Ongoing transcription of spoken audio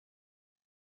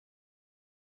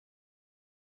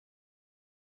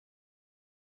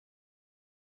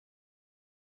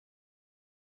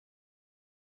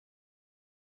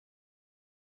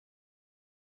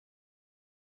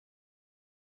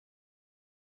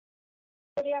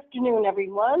Good afternoon,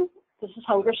 everyone. This is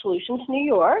Hunger Solutions New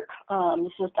York.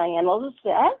 This is Diana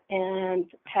Lizette, and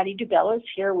Patty DuBella is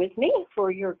here with me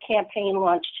for your campaign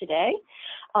launch today.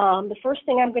 The first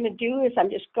thing I'm going to do is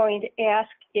I'm just going to ask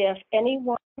if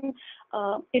anyone,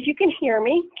 if you can hear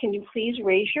me, can you please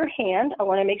raise your hand? I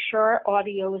want to make sure our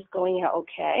audio is going out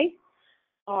okay.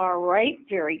 All right,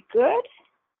 very good.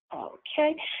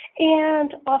 Okay,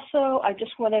 and also I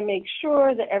just want to make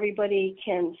sure that everybody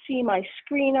can see my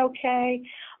screen okay.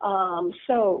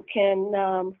 So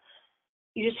can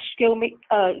you just go make,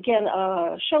 again,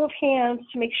 a show of hands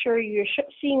to make sure you're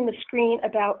seeing the screen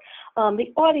about the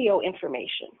audio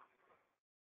information.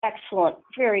 Excellent,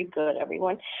 very good,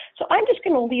 everyone. So I'm just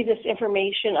going to leave this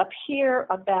information up here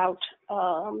about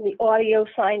the audio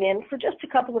sign-in for just a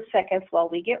couple of seconds while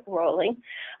we get rolling.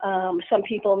 Some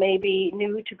people may be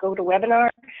new to GoToWebinar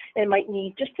and might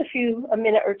need just a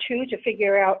minute or two to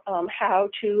figure out how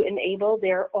to enable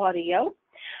their audio.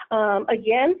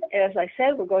 Again, as I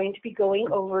said, we're going to be going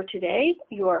over today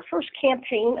your first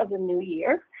campaign of the new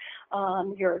year,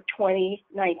 your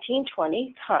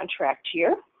 2019-20 contract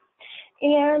year.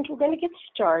 And we're going to get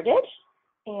started,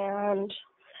 and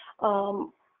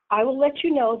I will let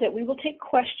you know that we will take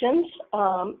questions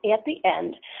at the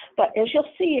end. But as you'll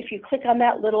see, if you click on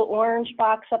that little orange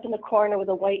box up in the corner with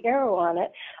a white arrow on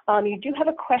it, you do have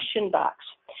a question box.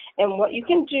 And what you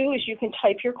can do is you can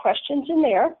type your questions in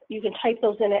there. You can type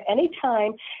those in at any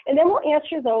time, and then we'll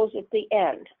answer those at the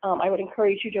end. I would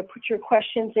encourage you to put your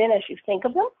questions in as you think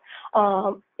of them,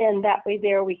 and that way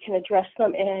there we can address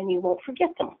them and you won't forget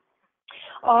them.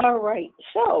 All right,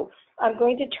 so I'm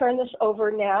going to turn this over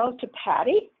now to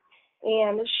Patty,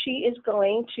 and she is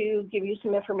going to give you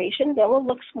some information. Then we'll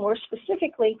look more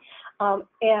specifically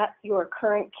at your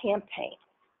current campaign.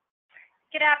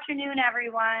 Good afternoon,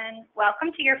 everyone.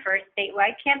 Welcome to your first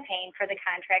statewide campaign for the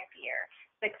contract year.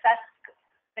 Success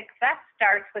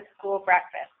starts with school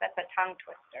breakfast. That's a tongue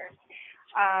twister.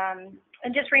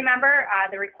 And just remember,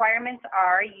 the requirements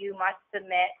are you must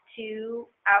submit 2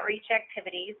 outreach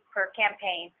activities per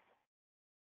campaign.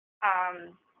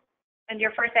 And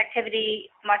your first activity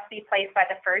must be placed by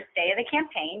the first day of the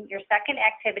campaign. Your second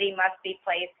activity must be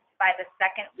placed by the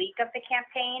second week of the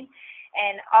campaign.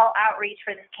 And all outreach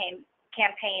for this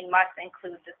campaign must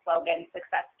include the slogan,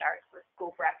 "Success starts with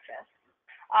school breakfast."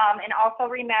 And also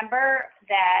remember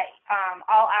that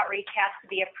all outreach has to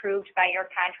be approved by your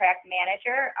contract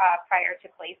manager prior to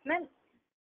placement.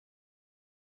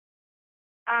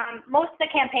 Most of the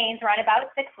campaigns run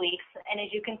about 6 weeks, and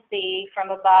as you can see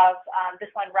from above,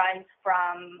 this one runs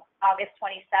from August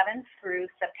 27th through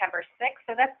September 6th,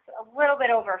 so that's a little bit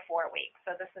over 4 weeks.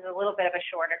 So this is a little bit of a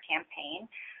shorter campaign.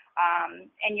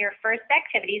 And your first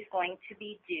activity is going to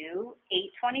be due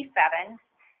 8/27.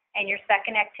 And your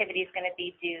second activity is going to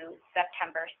be due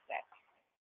September 6th.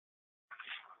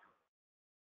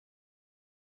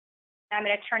 I'm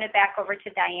going to turn it back over to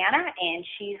Diana, and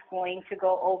she's going to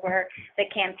go over the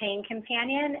campaign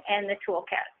companion and the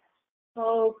toolkit.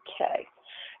 Okay.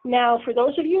 Now, for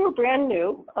those of you who are brand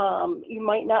new, you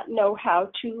might not know how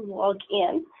to log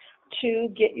in to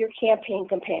get your campaign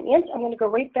companions. I'm going to go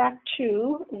right back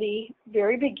to the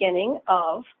very beginning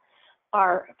of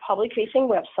our public-facing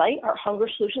website, our Hunger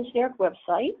Solutions New York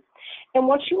website. And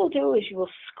what you will do is you will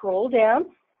scroll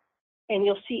down, and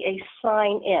you'll see a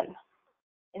sign in.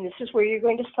 And this is where you're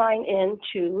going to sign in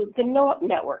to the NOEP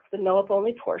network, the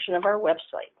NOEP-only portion of our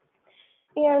website.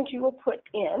 And you will put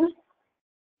in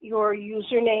your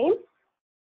username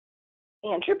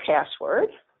and your password.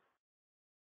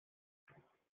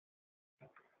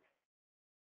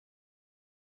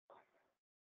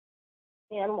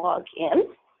 And log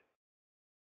in.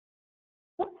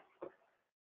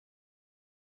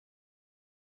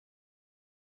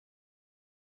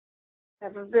 I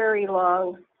have a very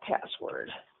long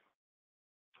password.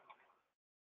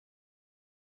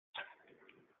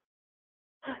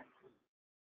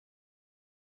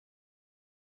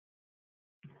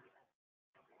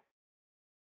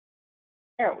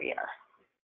 There we are.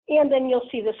 And then you'll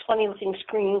see this funny looking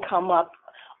screen come up.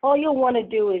 All you'll want to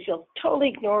do is you'll totally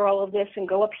ignore all of this and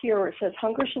go up here where it says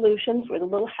Hunger Solutions, where the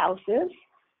little house is,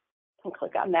 and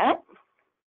click on that.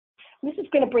 This is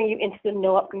going to bring you into the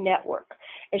NOEP network.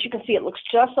 As you can see, it looks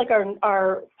just like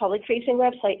our public-facing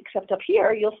website, except up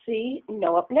here you'll see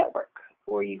NOEP network,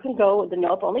 or you can go with the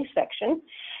NOEP-only section,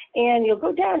 and you'll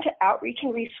go down to Outreach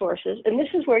and Resources, and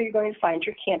this is where you're going to find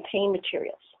your campaign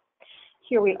materials.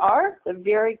 Here we are, the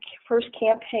very first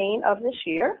campaign of this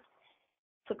year.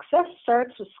 Success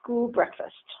starts with school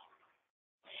breakfast.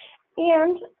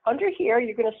 And under here,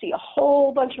 you're going to see a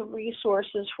whole bunch of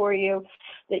resources for you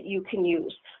that you can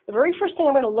use. The very first thing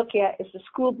I'm going to look at is the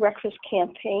School Breakfast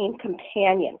Campaign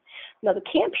Companion. Now, the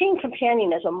Campaign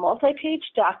Companion is a multi-page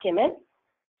document,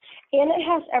 and it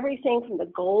has everything from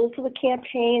the goals of the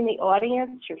campaign, the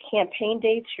audience, your campaign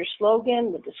dates, your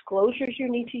slogan, the disclosures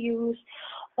you need to use,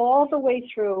 all the way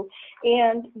through.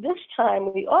 And this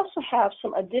time, we also have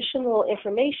some additional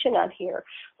information on here,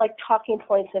 like talking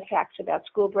points and facts about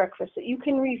school breakfast that you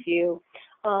can review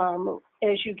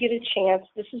as you get a chance.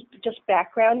 This is just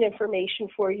background information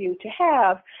for you to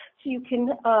have, so you can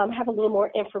have a little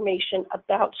more information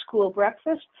about school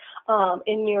breakfast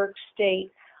in New York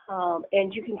State.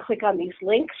 And you can click on these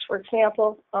links, for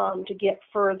example, to get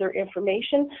further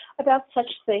information about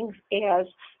such things as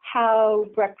how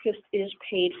breakfast is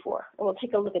paid for. And we'll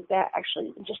take a look at that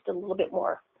actually in just a little bit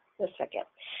more in a second.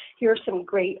 Here are some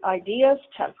great ideas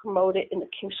to promote it in the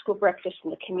school breakfast in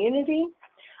the community.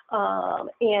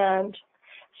 And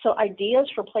so ideas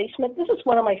for placement. This is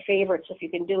one of my favorites if you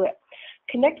can do it.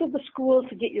 Connect with the school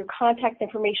to get your contact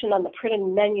information on the printed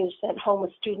menus sent home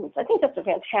with students. I think that's a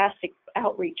fantastic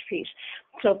outreach piece.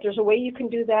 So if there's a way you can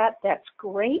do that, that's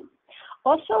great.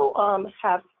 Also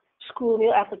have school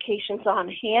meal applications on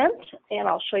hand, and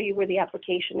I'll show you where the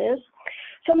application is.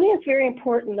 Something that's very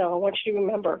important though, I want you to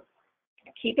remember,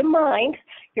 keep in mind,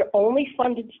 you're only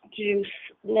funded to do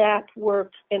SNAP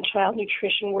work and child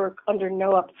nutrition work under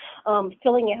NOEP,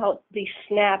 filling out the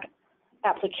SNAP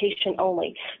application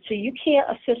only. So you can't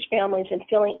assist families in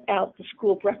filling out the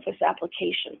school breakfast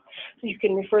application. So you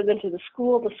can refer them to the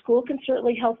school. The school can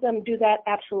certainly help them do that,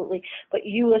 absolutely. But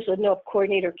you as a NOEP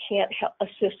coordinator can't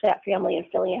assist that family in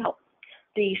filling out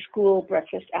the school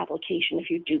breakfast application if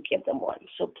you do give them one.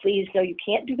 So please know you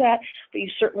can't do that, but you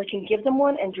certainly can give them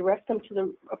one and direct them to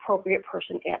the appropriate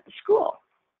person at the school.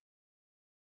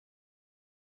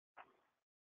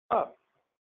 Oh.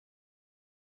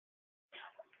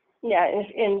 Yeah,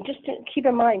 and just to keep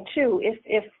in mind too,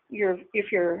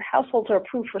 if your households are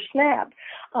approved for SNAP,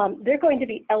 they're going to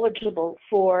be eligible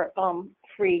for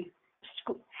free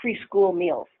school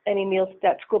meals. Any meals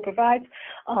that school provides,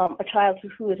 a child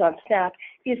who is on SNAP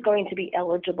is going to be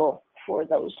eligible for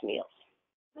those meals.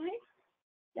 All right.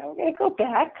 Now we're going to go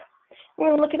back. We're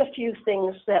going to look at a few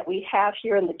things that we have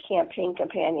here in the Campaign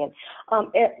Companion.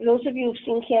 Those of you who've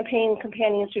seen Campaign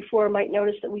Companions before might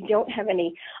notice that we don't have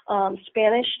any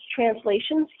Spanish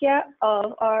translations yet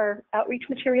of our outreach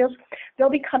materials. They'll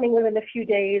be coming within a few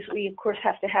days. We, of course,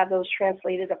 have to have those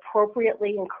translated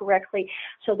appropriately and correctly.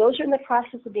 So those are in the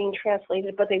process of being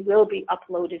translated, but they will be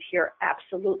uploaded here,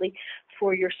 absolutely,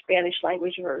 for your Spanish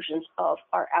language versions of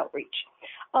our outreach.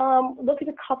 Look at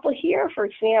a couple here. For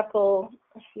example,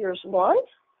 here's one,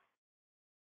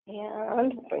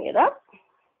 and bring it up.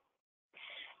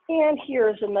 And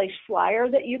here's a nice flyer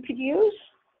that you could use.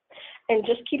 And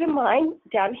just keep in mind,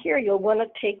 down here, you'll want to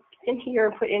take in here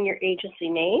and put in your agency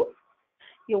name.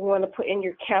 You'll want to put in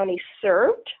your county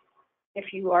served,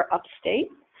 if you are upstate,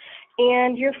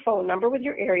 and your phone number with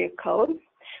your area code.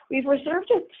 We've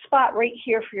reserved a spot right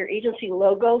here for your agency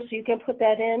logo, so you can put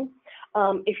that in.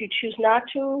 If you choose not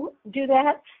to do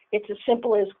that, it's as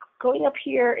simple as going up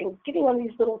here and getting on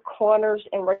these little corners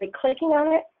and right-clicking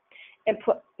on it and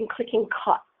clicking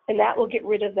cut, and that will get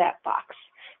rid of that box.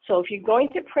 So if you're going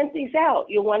to print these out,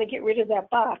 you'll want to get rid of that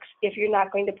box if you're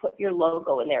not going to put your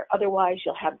logo in there. Otherwise,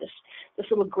 you'll have this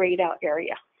little grayed out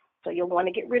area. So you'll want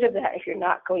to get rid of that if you're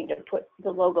not going to put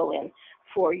the logo in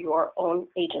for your own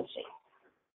agency.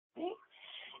 Okay.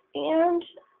 And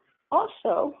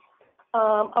also,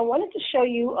 I wanted to show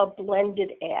you a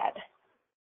blended ad.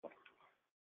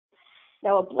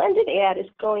 Now, a blended ad is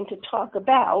going to talk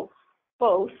about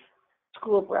both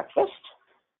school breakfast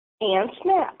and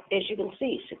SNAP. As you can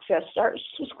see, success starts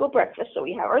with school breakfast. So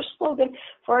we have our slogan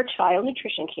for our child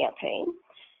nutrition campaign.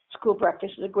 School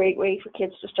breakfast is a great way for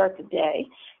kids to start the day.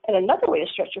 And another way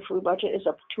to stretch your food budget is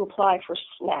to apply for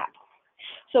SNAP.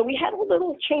 So we had a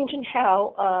little change in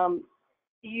how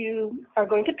you are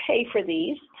going to pay for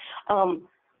these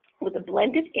with a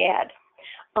blended ad.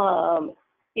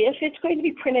 If it's going to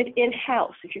be printed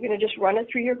in-house, if you're going to just run it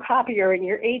through your copier in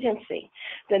your agency,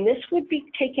 then this would be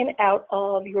taken out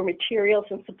of your materials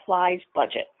and supplies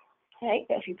budget, okay,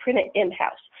 if you print it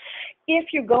in-house.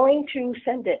 If you're going to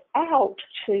send it out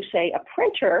to, say, a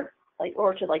printer,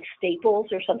 or to Staples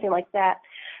or something like that,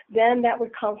 then that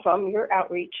would come from your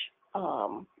outreach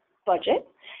budget,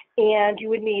 and you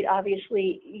would need,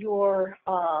 obviously, your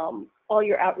all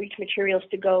your outreach materials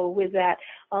to go with that.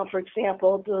 For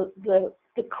example,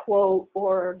 the quote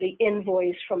or the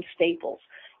invoice from Staples.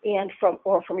 and from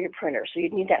your printer. So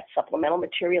you'd need that supplemental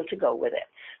material to go with it.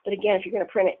 But again, if you're going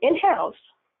to print it in-house,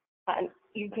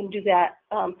 you can do that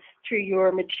through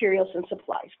your materials and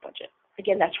supplies budget.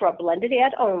 Again, that's for a blended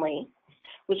ad only,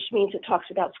 which means it talks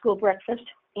about school breakfast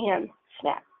and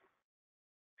snack.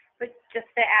 But just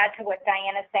to add to what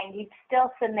Diana's saying, you'd still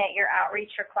submit your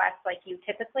outreach request like you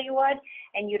typically would,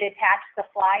 and you'd attach the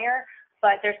flyer,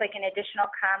 but there's like an additional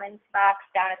comments box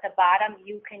down at the bottom.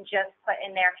 You can just put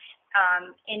in there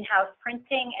in-house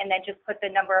printing, and then just put the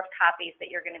number of copies that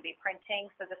you're going to be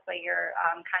printing. So this way your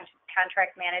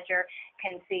contract manager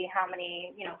can see how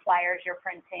many, flyers you're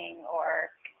printing or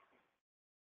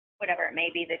whatever it may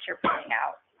be that you're putting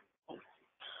out.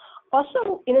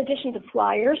 Also, in addition to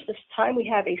flyers, this time we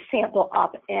have a sample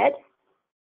op-ed,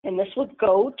 and this would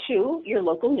go to your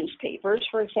local newspapers,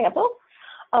 for example,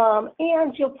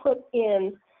 and you'll put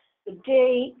in the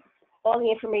date, all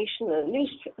the information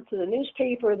to the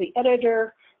newspaper, the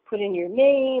editor, put in your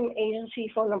name,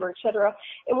 agency, phone number, etc.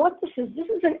 And what this is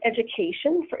an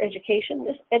education for education.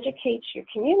 This educates your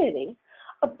community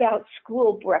about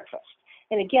school breakfast.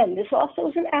 And again, this also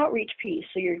is an outreach piece,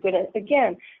 so you're going to,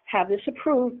 again, have this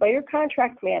approved by your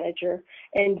contract manager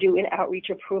and do an outreach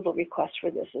approval request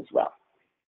for this as well.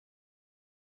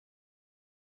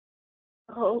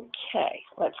 Okay,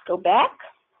 let's go back.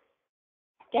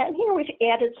 Down here, we've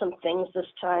added some things this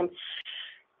time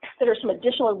that are some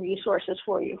additional resources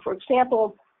for you. For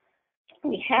example,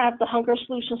 we have the Hunger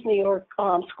Solutions New York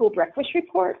School Breakfast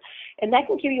Report, and that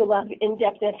can give you a lot of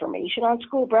in-depth information on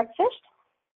school breakfast.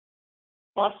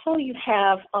 Also, you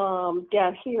have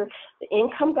down here the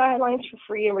income guidelines for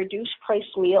free and reduced price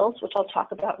meals, which I'll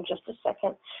talk about in just a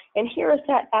second. And here is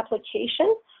that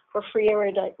application for free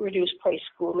and reduced price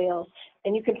school meals.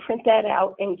 And you can print that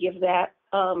out and give that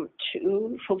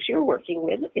to folks you're working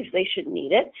with if they should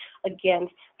need it. Again,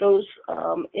 those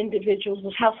individuals,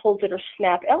 those households that are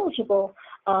SNAP eligible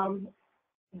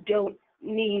don't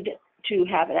need to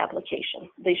have an application.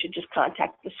 They should just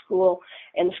contact the school,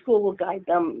 and the school will guide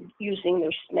them using their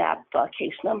SNAP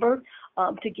case number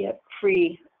to get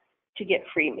free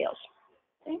meals.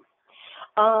 Okay.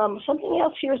 Something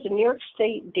else here is the New York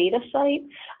State data site.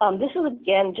 This is,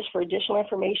 again, just for additional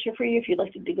information for you if you'd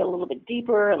like to dig a little bit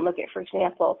deeper and look at, for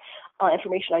example,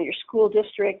 information on your school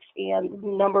districts and the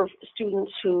number of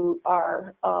students who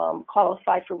are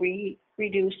qualified for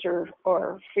reduced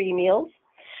or free meals.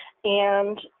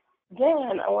 And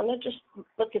then I want to just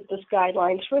look at this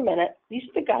guidelines for a minute. These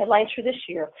are the guidelines for this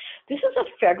year. This is a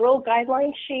federal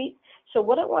guideline sheet. So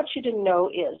what I want you to know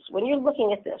is when you're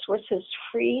looking at this, where it says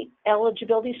free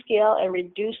eligibility scale and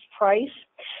reduced price,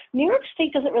 New York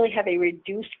State doesn't really have a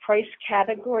reduced price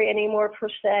category anymore per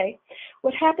se.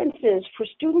 What happens is for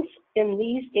students in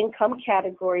these income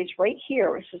categories right here,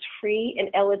 where it says free and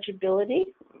eligibility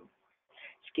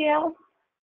scale,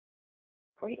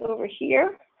 right over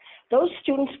here, those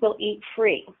students will eat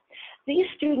free. These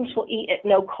students will eat at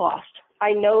no cost.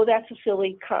 I know that's a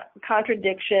silly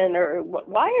contradiction, or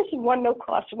why is one no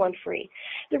cost and one free?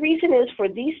 The reason is for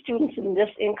these students in this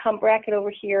income bracket over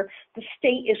here, the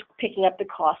state is picking up the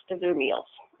cost of their meals.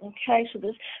 Okay, so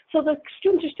the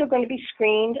students are still going to be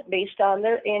screened based on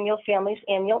their family's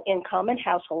annual income and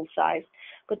household size,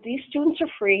 but these students are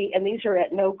free and these are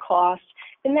at no cost,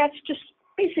 and that's just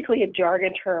basically a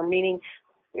jargon term, meaning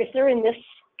if they're in this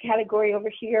category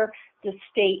over here, the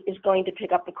state is going to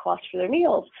pick up the cost for their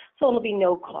meals, so it'll be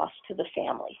no cost to the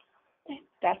family.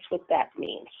 That's what that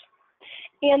means.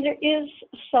 And there is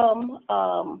some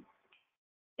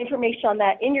information on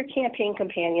that in your campaign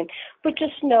companion, but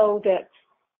just know that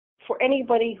for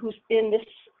anybody who's in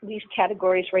these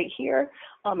categories right here,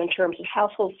 in terms of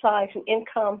household size and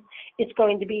income, it's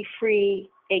going to be free,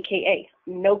 aka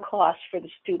no cost for the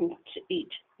student to eat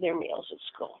their meals at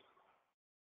school.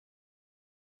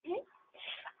 Okay.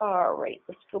 All right,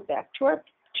 let's go back to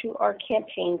our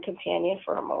campaign companion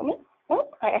for a moment. Oh,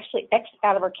 I actually X'd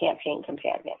out of our campaign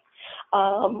companion,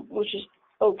 which is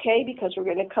okay because we're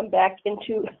going to come back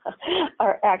into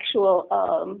our actual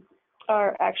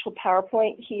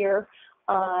PowerPoint here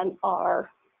on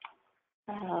our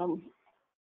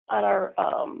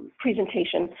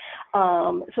presentation.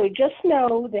 So just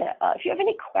know that if you have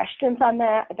any questions on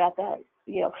that, about that,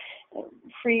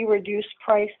 free reduced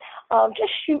price,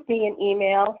 just shoot me an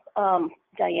email,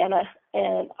 Diana,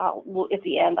 and at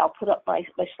the end I'll put up my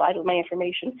slide with my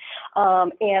information,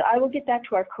 and I will get that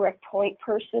to our correct point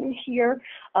person here.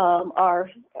 Our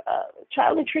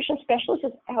child nutrition specialist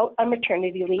is out on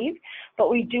maternity leave, but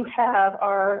we do have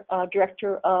our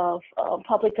director of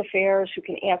public affairs who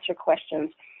can answer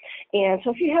questions. And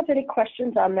so if you have any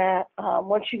questions on that,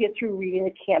 once you get through reading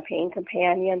the campaign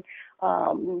companion,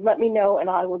 let me know and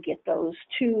I will get those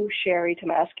to Sherry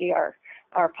Tomaski,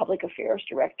 our public affairs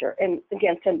director, and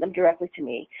again, send them directly to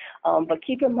me. But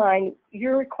keep in mind,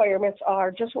 your requirements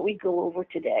are just what we go over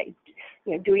today.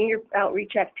 You know, doing your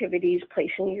outreach activities,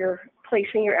 placing your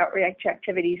outreach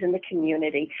activities in the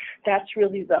community. That's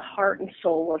really the heart and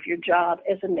soul of your job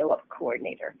as a NOEP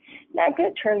coordinator. Now I'm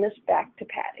going to turn this back to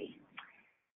Patty.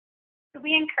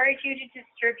 We encourage you to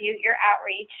distribute your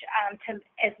outreach to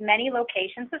as many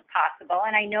locations as possible,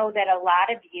 and I know that a lot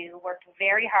of you worked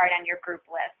very hard on your group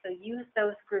list, so use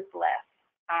those group lists.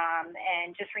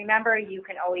 And just remember, you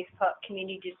can always put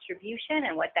community distribution,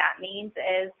 and what that means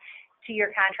is to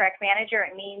your contract manager,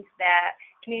 it means that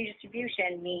community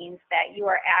distribution means that you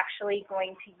are actually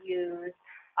going to use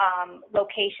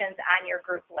locations on your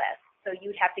group list. So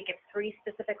you'd have to give 3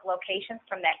 specific locations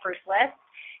from that group list,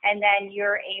 and then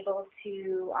you're able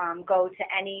to go to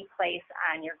any place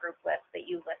on your group list that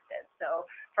you listed. So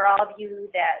for all of you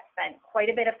that spent quite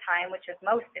a bit of time, which is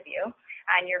most of you,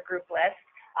 on your group list,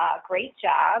 great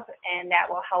job, and that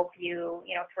will help you,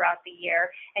 throughout the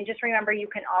year. And just remember, you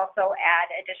can also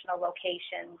add additional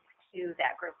locations to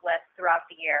that group list throughout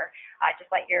the year.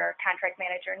 Just let your contract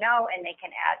manager know, and they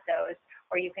can add those,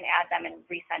 or you can add them and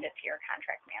resend it to your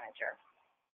contract manager.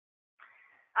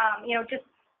 Just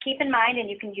keep in mind, and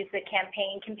you can use the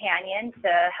campaign companion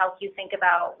to help you think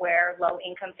about where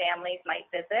low-income families might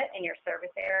visit in your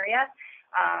service area,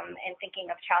 and thinking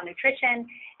of child nutrition.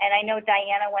 And I know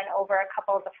Diana went over a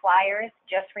couple of the flyers.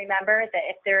 Just remember that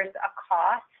if there's a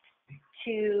cost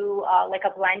to like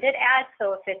a blended ad,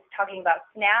 so if it's talking about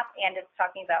SNAP and it's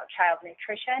talking about child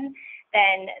nutrition,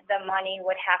 then the money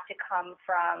would have to come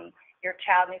from your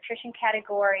child nutrition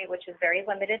category, which is very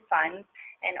limited funds,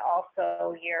 and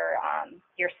also your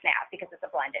SNAP, because it's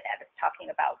a blended ad. It's talking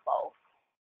about both.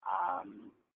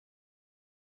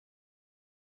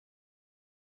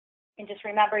 And just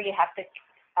remember, you have to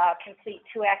complete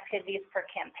 2 activities per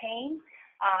campaign.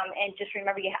 And just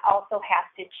remember, you also have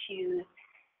to choose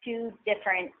 2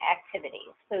 different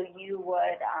activities. So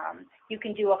you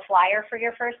can do a flyer for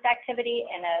your first activity,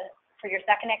 and for your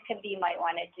second activity, you might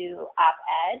want to do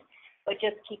op-ed. But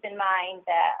just keep in mind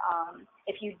that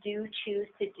if you do choose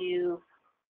to do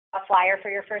a flyer for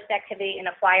your first activity and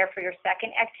a flyer for your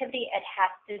second activity, it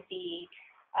has to be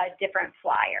a different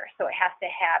flyer. So it has to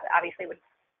have, obviously, it would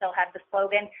still have the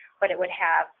slogan, but it would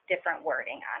have different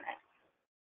wording on it.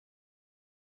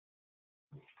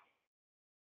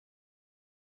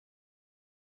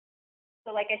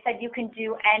 So like I said, you can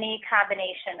do any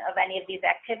combination of any of these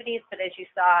activities, but as you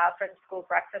saw for the school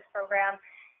breakfast program,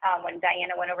 when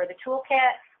Diana went over the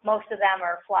toolkit, most of them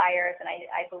are flyers, and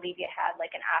I believe you had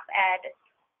like an op-ed.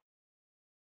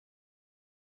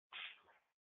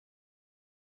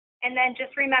 And then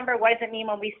just remember, what does it mean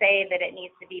when we say that it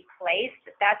needs to be placed?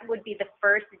 That would be the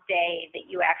first day that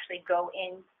you actually go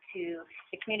into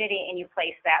the community and you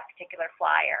place that particular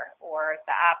flyer, or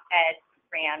the op-ed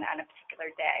ran on a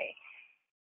particular day.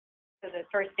 So the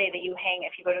first day that you hang,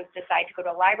 if you decide to go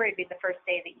to a library, it'd be the first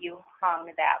day that you hung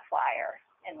that flyer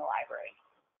in the library.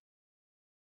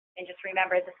 And just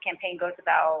remember, this campaign goes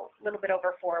about a little bit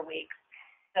over 4 weeks.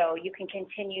 So you can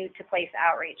continue to place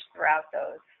outreach throughout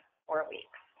those 4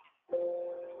 weeks.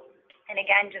 And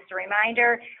again, just a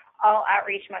reminder, all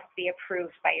outreach must be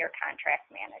approved by your contract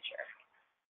manager.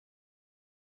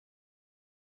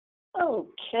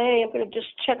 Okay, I'm going to just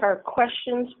check our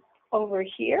questions over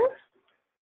here.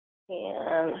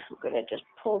 And I'm going to just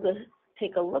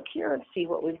take a look here and see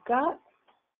what we've got.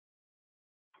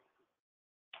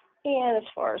 And as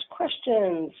far as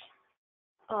questions,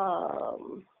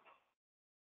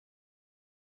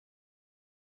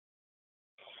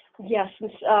 yes,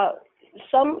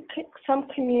 some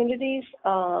communities,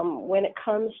 when it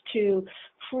comes to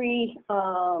free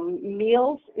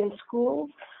meals in schools,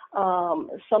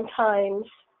 sometimes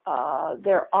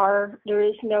there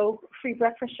is no free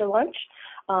breakfast or lunch.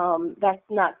 That's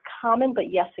not common,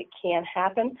 but yes, it can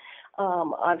happen.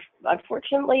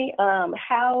 Unfortunately,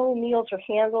 how meals are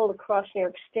handled across New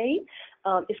York State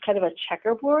is kind of a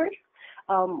checkerboard.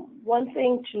 One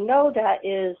thing to know that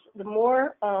is the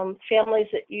more families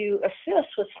that you assist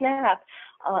with SNAP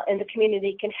in the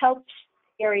community can help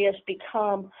areas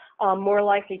become more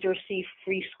likely to receive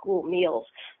free school meals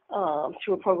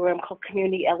through a program called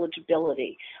community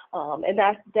eligibility. And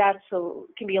that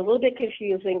can be a little bit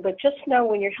confusing, but just know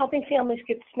when you're helping families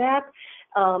get SNAP,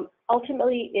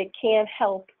 ultimately it can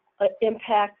help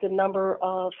impact the number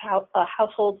of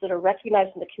households that are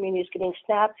recognized in the community as getting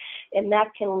SNAP, and that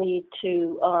can lead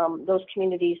to those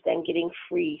communities then getting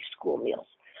free school meals.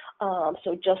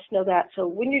 So just know that. So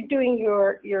when you're doing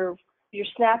your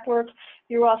SNAP work,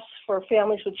 you're also for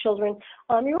families with children.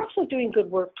 You're also doing good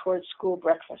work towards school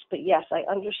breakfast. But yes, I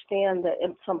understand that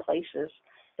in some places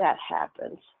that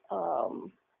happens.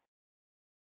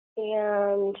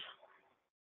 And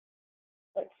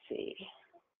let's see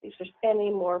if there's any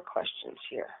more questions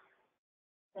here.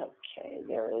 Okay,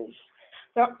 there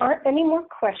aren't any more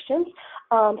questions.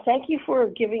 Thank you for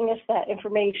giving us that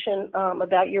information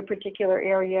about your particular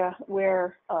area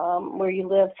where you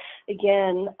live.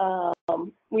 Again,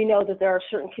 we know that there are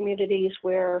certain communities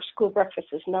where school breakfast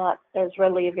is not as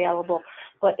readily available,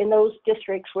 but in those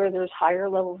districts where there's higher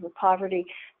levels of poverty,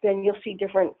 then you'll see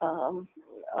different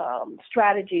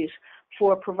strategies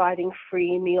for providing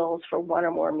free meals for one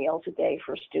or more meals a day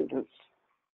for students.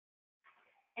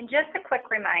 And just a quick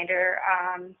reminder,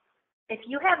 if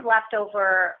you have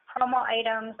leftover promo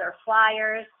items or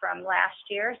flyers from last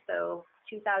year, so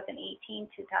 2018,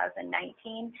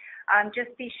 2019,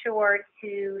 just be sure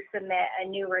to submit a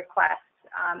new request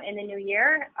in the new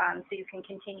year so you can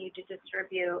continue to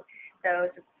distribute those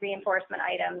reinforcement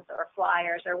items or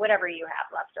flyers or whatever you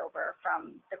have left over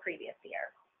from the previous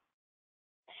year.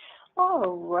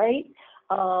 All right.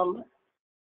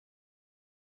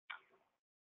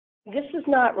 This is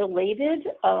not related,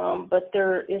 but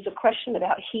there is a question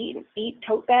about heat and eat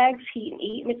tote bags, heat and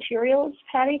eat materials.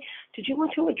 Patty, did you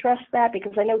want to address that?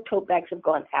 Because I know tote bags have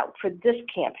gone out for this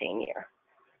campaign year.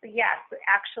 Yes,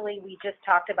 actually, we just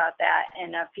talked about that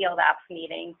in a field ops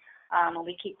meeting.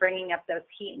 We keep bringing up those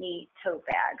heat and eat tote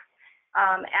bags.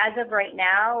 As of right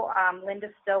now, Linda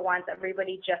still wants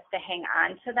everybody just to hang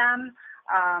on to them.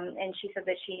 And she said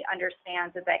that she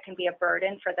understands that that can be a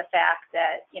burden for the fact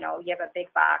that, you know, you have a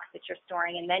big box that you're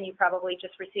storing, and then you probably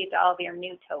just received all of your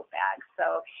new tote bags.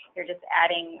 So you're just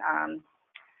adding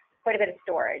quite a bit of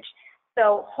storage.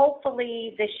 So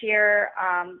hopefully this year,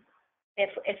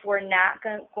 if we're not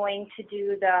going to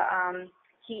do the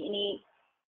Heat and Eat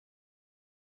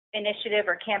initiative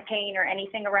or campaign or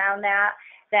anything around that,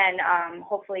 then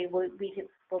hopefully we'll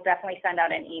definitely send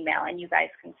out an email and you guys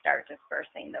can start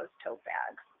dispersing those tote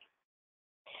bags.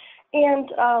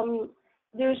 And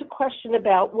there's a question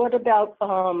about what about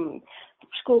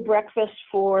school breakfast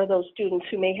for those students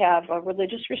who may have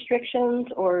religious restrictions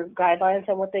or guidelines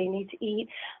on what they need to eat,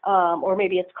 or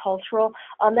maybe it's cultural.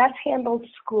 That's handled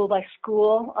school by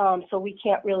school, so we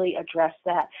can't really address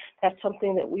that. That's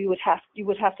something that you would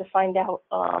have to find out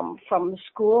from the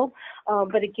school.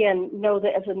 But again, know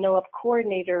that as a NOEP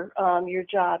coordinator, your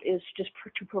job is just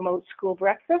to promote school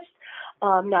breakfast,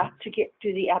 not to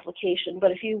do the application.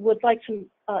 But if you would like some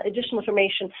additional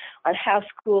information on how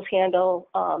schools handle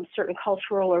certain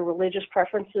cultural or religious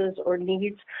preferences or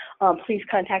needs, please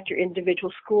contact your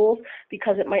individual schools,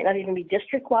 because it might not even be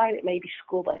district-wide, it may be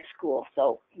school by school.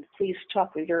 So please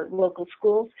talk with your local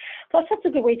schools. Plus, that's a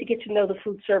good way to get to know the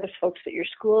food service folks at your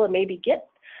school and maybe get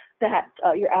that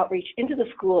your outreach into the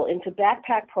school, into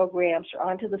backpack programs, or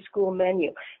onto the school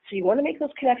menu. So you want to make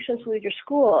those connections with your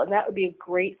school, and that would be a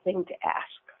great thing to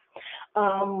ask.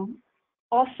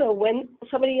 Also, when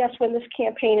somebody asked when this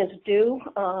campaign is due,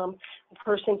 the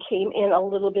person came in a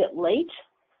little bit late.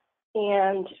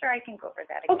 And sure, I can go over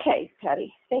that again. Okay,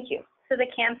 Patty, thank you. So the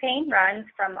campaign runs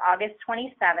from August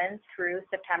 27th through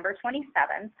September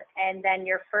 27th, and then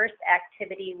your first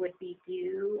activity would be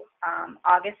due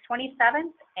August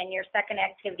 27th, and your second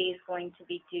activity is going to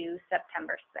be due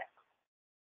September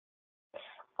 6th.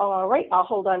 All right, I'll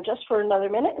hold on just for another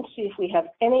minute and see if we have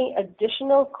any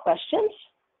additional questions.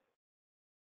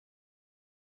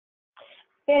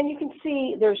 And you can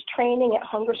see there's training at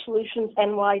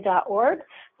hungersolutionsny.org.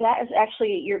 That is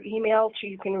actually your email, so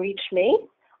you can reach me.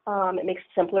 It makes it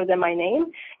simpler than my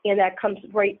name, and that comes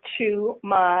right to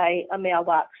my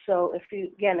mailbox. So if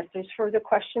there's further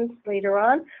questions later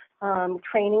on,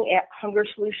 training at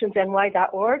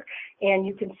hungersolutionsny.org, and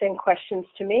you can send questions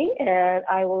to me, and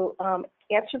I will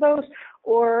answer those.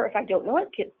 Or if I don't know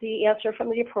it, get the answer from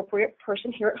the appropriate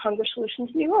person here at Hunger Solutions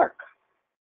New York.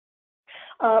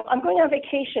 I'm going on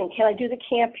vacation. Can I do the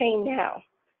campaign now?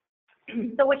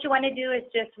 So what you want to do is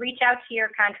just reach out to your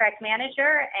contract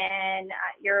manager, and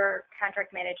your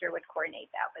contract manager would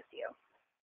coordinate that with you.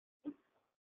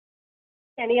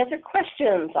 Any other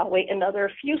questions? I'll wait another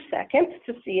few seconds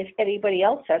to see if anybody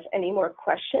else has any more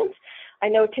questions. I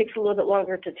know it takes a little bit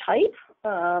longer to type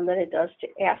than it does to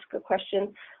ask a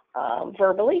question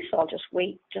verbally, so I'll just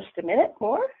wait just a minute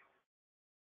more.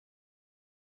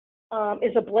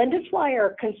 Is a blended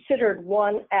flyer considered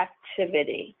one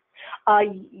activity?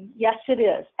 Yes, it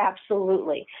is,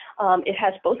 absolutely. It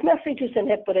has both messages in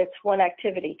it, but it's one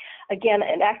activity. Again,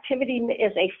 an activity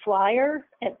is a flyer,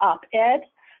 an op-ed,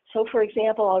 So for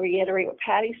example, I'll reiterate what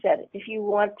Patty said. If you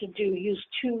want to use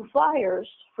 2 flyers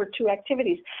for 2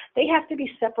 activities, they have to be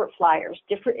separate flyers,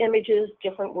 different images,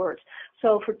 different words.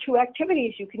 So for 2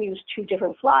 activities, you can use 2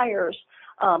 different flyers,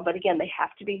 but again, they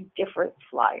have to be different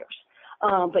flyers.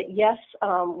 But yes,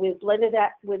 with blended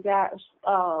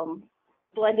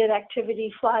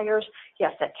activity flyers,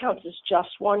 yes, that counts as just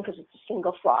one because it's a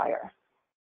single flyer.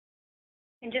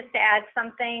 And just to add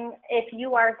something, if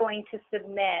you are going to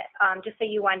submit, just say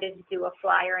you wanted to do a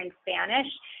flyer in Spanish,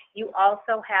 you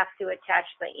also have to attach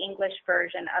the English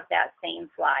version of that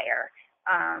same flyer.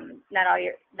 Not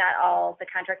all the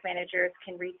contract managers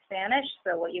can read Spanish,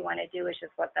 so what you want to do is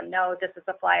just let them know this is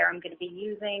the flyer I'm going to be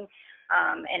using,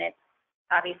 and it's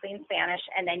obviously in Spanish,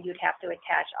 and then you'd have to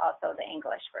attach also the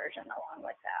English version along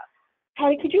with that.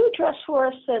 Patty, could you address for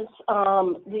us, since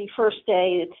the first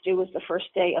day it's due was the first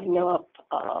day of NOEP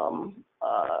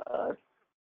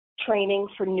training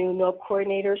for new NOEP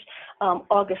coordinators.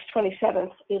 August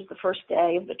 27th is the first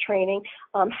day of the training.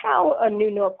 How a new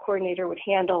NOEP coordinator would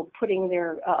handle putting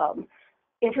their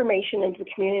information into the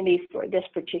community for this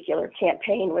particular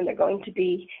campaign when they're going to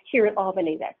be here in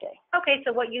Albany that day? Okay,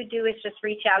 so what you do is just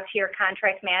reach out to your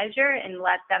contract manager and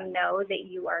let them know that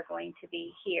you are going to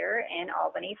be here in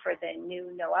Albany for the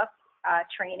new NOEP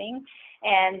training,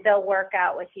 and they'll work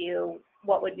out with you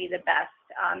what would be the best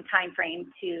time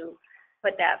frame to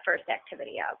put that first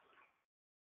activity up.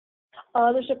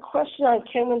 There's a question on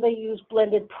can they use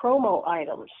blended promo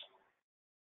items?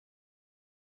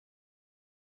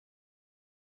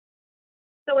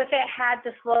 So if it had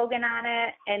the slogan on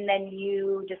it and then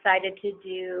you decided to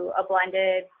do a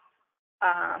blended,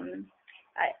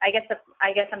 I guess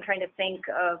I'm trying to think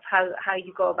of how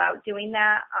you go about doing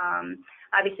that.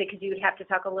 Obviously, because you would have to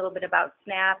talk a little bit about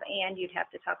SNAP and you'd have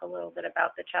to talk a little bit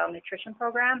about the child nutrition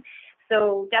program.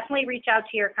 So definitely reach out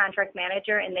to your contract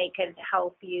manager and they could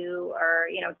help you or,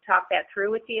 talk that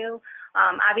through with you.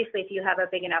 Obviously, if you have a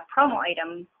big enough promo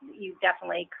item, you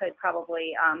definitely could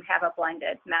probably have a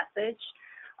blended message.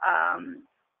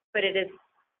 But it is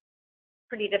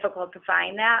pretty difficult to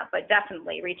find that, but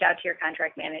definitely reach out to your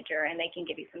contract manager and they can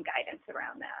give you some guidance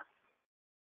around that.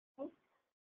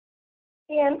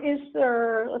 And is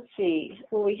there, let's see,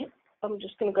 I'm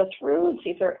just going to go through and see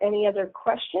if there are any other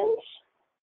questions.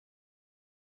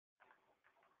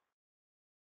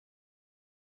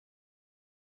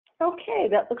 Okay,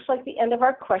 that looks like the end of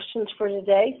our questions for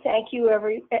today. Thank you,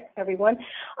 everyone.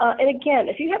 And again,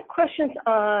 if you have questions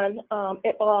on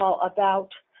at all about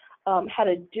how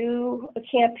to do a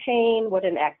campaign, what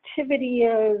an activity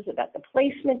is, about the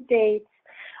placement dates,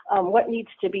 what needs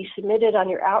to be submitted on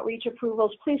your outreach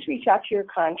approvals, please reach out to your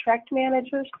contract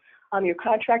managers. Your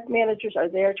contract managers are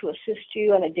there to assist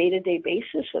you on a day-to-day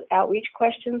basis with outreach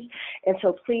questions, and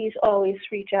so please always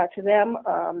reach out to them.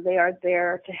 They are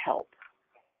there to help.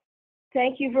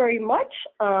 Thank you very much.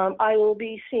 I will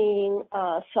be seeing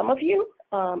some of you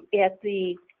at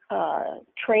the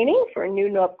training for new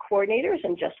NOEP coordinators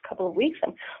in just a couple of weeks.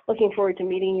 I'm looking forward to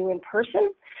meeting you in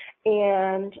person.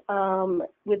 And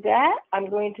with that, I'm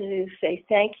going to say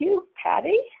thank you,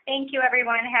 Patty. Thank you,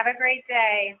 everyone. Have a great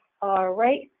day. All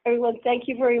right, everyone, thank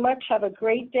you very much. Have a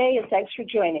great day, and thanks for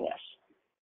joining us.